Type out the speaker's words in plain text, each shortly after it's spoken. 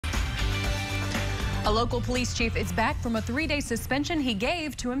A local police chief is back from a 3-day suspension he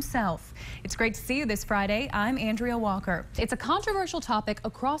gave to himself. It's great to see you this Friday. I'm Andrea Walker. It's a controversial topic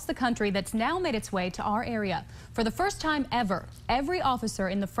across the country that's now made its way to our area. For the first time ever, every officer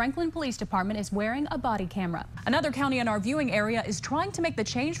in the Franklin Police Department is wearing a body camera. Another county in our viewing area is trying to make the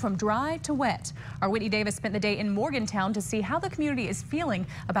change from dry to wet. Our Whitney Davis spent the day in Morgantown to see how the community is feeling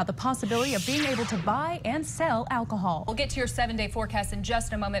about the possibility of being able to buy and sell alcohol. We'll get to your 7-day forecast in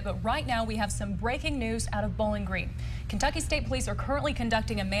just a moment, but right now we have some breaking news out of Bowling Green. Kentucky State Police are currently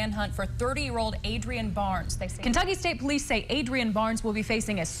conducting a manhunt for 30-year-old Adrian Barnes. Kentucky State Police say Adrian Barnes will be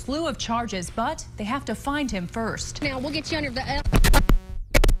facing a slew of charges, but they have to find him first. Now we'll get you under the...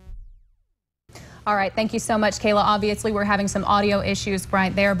 All right, thank you so much, Kayla. Obviously, we're having some audio issues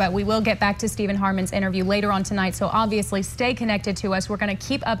right there, but we will get back to Stephen Harmon's interview later on tonight, so obviously stay connected to us. We're going to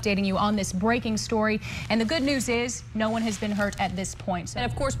keep updating you on this breaking story, and the good news is no one has been hurt at this point. And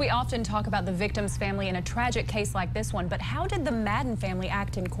of course, we often talk about the victim's family in a tragic case like this one, but how did the Madden family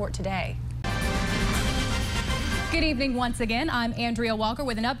act in court today? Good evening once again. I'm Andrea Walker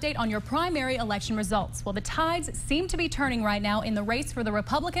with an update on your primary election results. Well, the tides seem to be turning right now in the race for the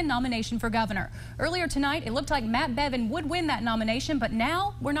Republican nomination for governor. Earlier tonight, it looked like Matt Bevin would win that nomination, but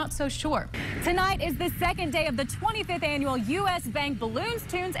now we're not so sure. Tonight is the second day of the 25th annual U.S. Bank Balloons,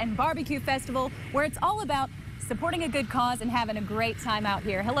 Tunes, and Barbecue Festival, where it's all about supporting a good cause and having a great time out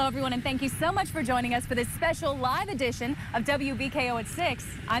here. Hello, everyone, and thank you so much for joining us for this special live edition of WBKO at 6.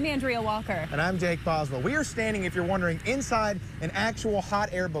 I'm Andrea Walker. And I'm Jake Boswell. We are standing, if you're wondering, inside an actual hot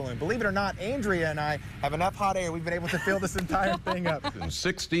air balloon. Believe it or not, Andrea and I have enough hot air. We've been able to fill this entire thing up. In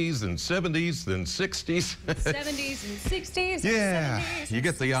 60s and 70s, then 60s. 70s and 60s. Yeah, and 70s you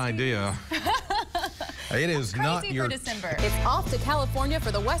get the idea. It is not your... for December. It's off to California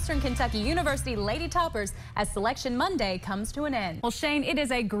for the Western Kentucky University Lady Toppers as Selection Monday comes to an end. Well, Shane, it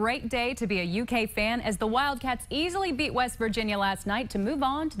is a great day to be a UK fan as the Wildcats easily beat West Virginia last night to move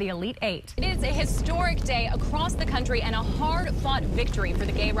on to the Elite Eight. It is a historic day across the country and a hard-fought victory for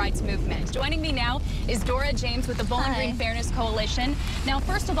the gay rights movement. Joining me now is Dora James with the Bowling Green Fairness Coalition. Now,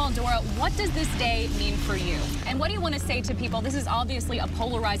 first of all, Dora, what does this day mean for you? And what do you want to say to people? This is obviously a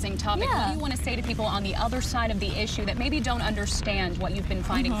polarizing topic. What do you want to say to people on the other side of the issue that maybe don't understand what you've been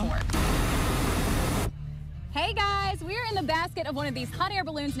fighting for? Hey guys, we're in the basket of one of these hot air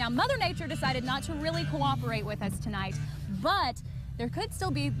balloons. Now, Mother Nature decided not to really cooperate with us tonight, but there could still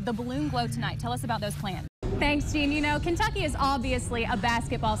be the balloon glow tonight. Tell us about those plans. Thanks, Jean. You know, Kentucky is obviously a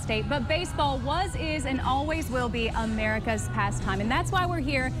basketball state, but baseball was, is, and always will be America's pastime. And that's why we're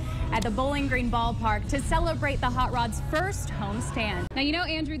here at the Bowling Green Ballpark to celebrate the Hot Rod's first home stand. Now, you know,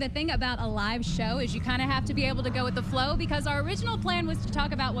 Andrew, the thing about a live show is you kind of have to be able to go with the flow, because our original plan was to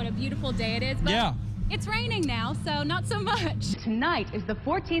talk about what a beautiful day it is. But it's raining now, so not so much. Tonight is the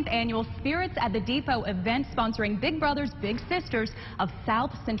 14th annual Spirits at the Depot event sponsoring Big Brothers Big Sisters of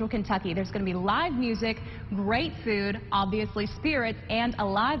South Central Kentucky. There's going to be live music, great food, obviously spirits, and a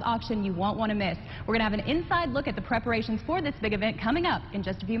live auction you won't want to miss. We're going to have an inside look at the preparations for this big event coming up in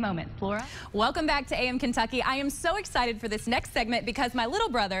just a few moments. Flora? Welcome back to AM Kentucky. I am so excited for this next segment because my little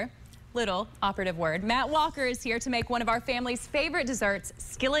brother, little operative word, Matt Walker is here to make one of our family's favorite desserts,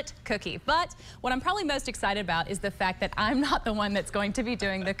 skillet cookie. But what I'm probably most excited about is the fact that I'm not the one that's going to be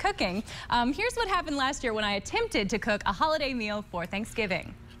doing the cooking. Here's what happened last year when I attempted to cook a holiday meal for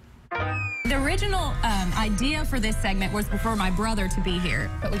Thanksgiving. The original idea for this segment was for my brother to be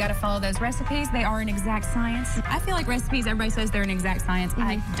here, but we got to follow those recipes. They are an exact science. I feel like recipes, everybody says they're an exact science.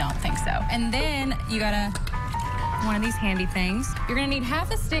 I don't think so. And then you got to one of these handy things. You're gonna need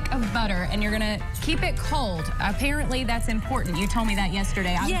half a stick of butter and you're gonna keep it cold. Apparently that's important. You told me that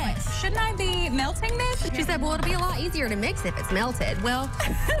yesterday. I was like, shouldn't I be melting this? She said, well, it'll be a lot easier to mix if it's melted. Well,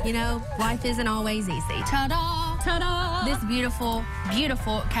 you know, life isn't always easy. Ta-da! Ta-da! This beautiful,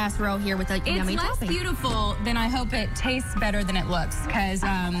 beautiful casserole here with a yummy topping. It's less beautiful than I hope it tastes better than it looks, because,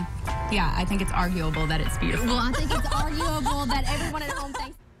 yeah, I think it's arguable that it's beautiful. Well, I think it's arguable that everyone at home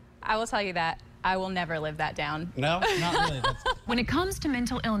thinks. I will tell you that. I will never live that down. No, not really. When it comes to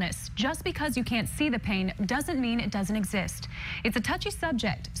mental illness, just because you can't see the pain doesn't mean it doesn't exist. It's a touchy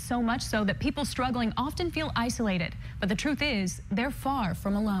subject, so much so that people struggling often feel isolated. But the truth is, they're far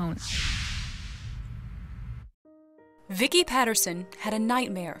from alone. Vicki Patterson had a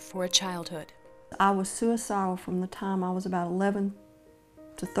nightmare for a childhood. I was suicidal from the time I was about 11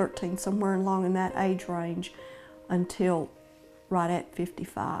 to 13, somewhere along in that age range, until right at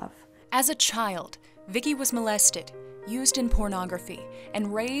 55. As a child, Vicki was molested, used in pornography,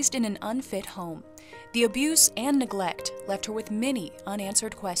 and raised in an unfit home. The abuse and neglect left her with many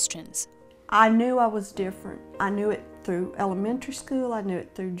unanswered questions. I knew I was different. I knew it through elementary school, I knew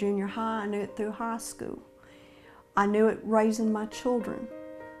it through junior high, I knew it through high school. I knew it raising my children,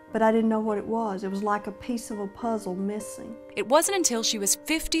 but I didn't know what it was. It was like a piece of a puzzle missing. It wasn't until she was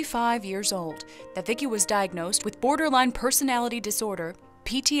 55 years old that Vicki was diagnosed with borderline personality disorder,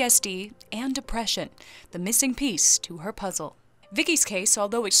 PTSD, and depression, the missing piece to her puzzle. Vicki's case,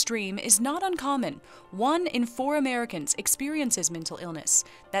 although extreme, is not uncommon. 1 in 4 Americans experiences mental illness.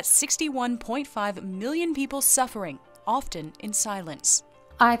 That's 61.5 million people suffering, often in silence.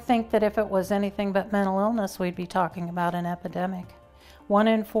 I think that if it was anything but mental illness, we'd be talking about an epidemic. 1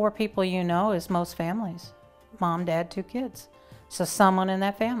 in 4 people you know is most families. Mom, dad, 2 kids. So someone in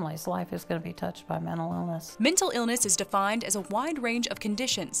that family's life is going to be touched by mental illness. Mental illness is defined as a wide range of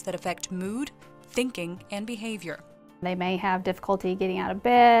conditions that affect mood, thinking, and behavior. They may have difficulty getting out of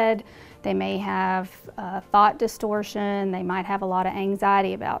bed, they may have thought distortion, they might have a lot of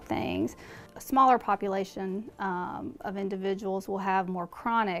anxiety about things. A smaller population of individuals will have more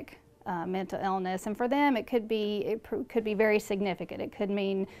chronic mental illness, and for them it could be very significant. It could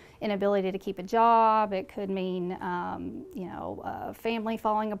mean inability to keep a job, it could mean family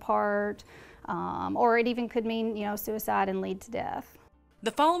falling apart, or it even could mean suicide and lead to death. The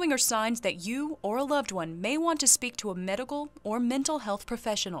following are signs that you or a loved one may want to speak to a medical or mental health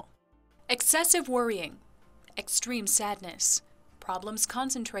professional. Excessive worrying, extreme sadness, problems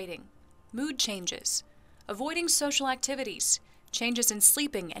concentrating, mood changes, avoiding social activities, changes in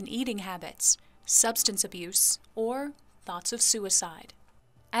sleeping and eating habits, substance abuse, or thoughts of suicide.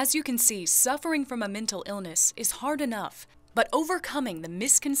 As you can see, suffering from a mental illness is hard enough, but overcoming the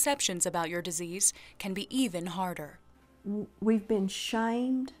misconceptions about your disease can be even harder. We've been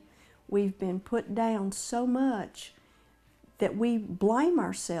shamed, we've been put down so much that we blame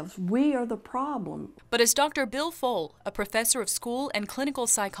ourselves. We are the problem. But as Dr. Bill Fole, a professor of school and clinical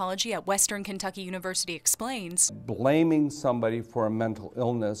psychology at Western Kentucky University, explains, blaming somebody for a mental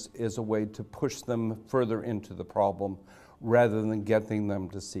illness is a way to push them further into the problem rather than getting them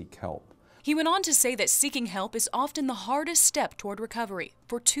to seek help. He went on to say that seeking help is often the hardest step toward recovery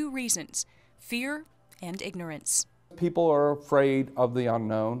for 2 reasons: fear and ignorance. People are afraid of the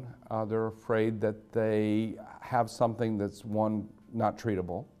unknown. They're afraid that they have something that's, 1, not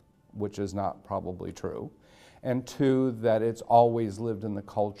treatable, which is not probably true, and 2, that it's always lived in the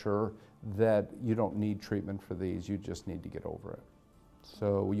culture that you don't need treatment for these, you just need to get over it.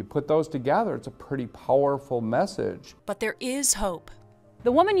 So you put those together, it's a pretty powerful message. But there is hope.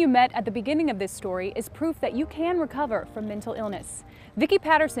 The woman you met at the beginning of this story is proof that you can recover from mental illness. Vicki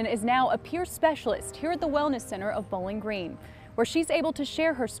Patterson is now a peer specialist here at the Wellness Center of Bowling Green, where she's able to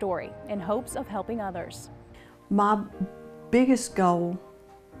share her story in hopes of helping others. My biggest goal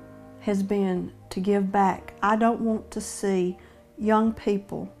has been to give back. I don't want to see young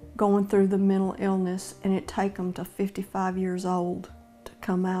people going through the mental illness and it take them to 55 years old to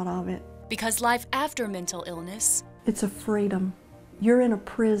come out of it. Because life after mental illness, it's a freedom. You're in a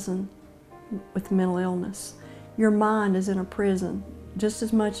prison with mental illness. Your mind is in a prison, just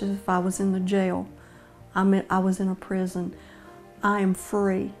as much as if I was in the jail. I was in a prison. I am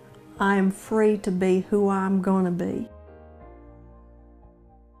free. I am free to be who I'm going to be.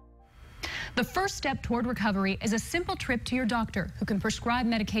 The first step toward recovery is a simple trip to your doctor, who can prescribe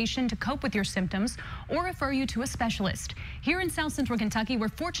medication to cope with your symptoms or refer you to a specialist. Here in South Central Kentucky, we're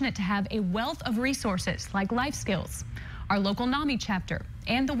fortunate to have a wealth of resources like Life Skills, our local NAMI chapter,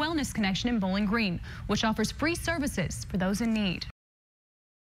 and the Wellness Connection in Bowling Green, which offers free services for those in need.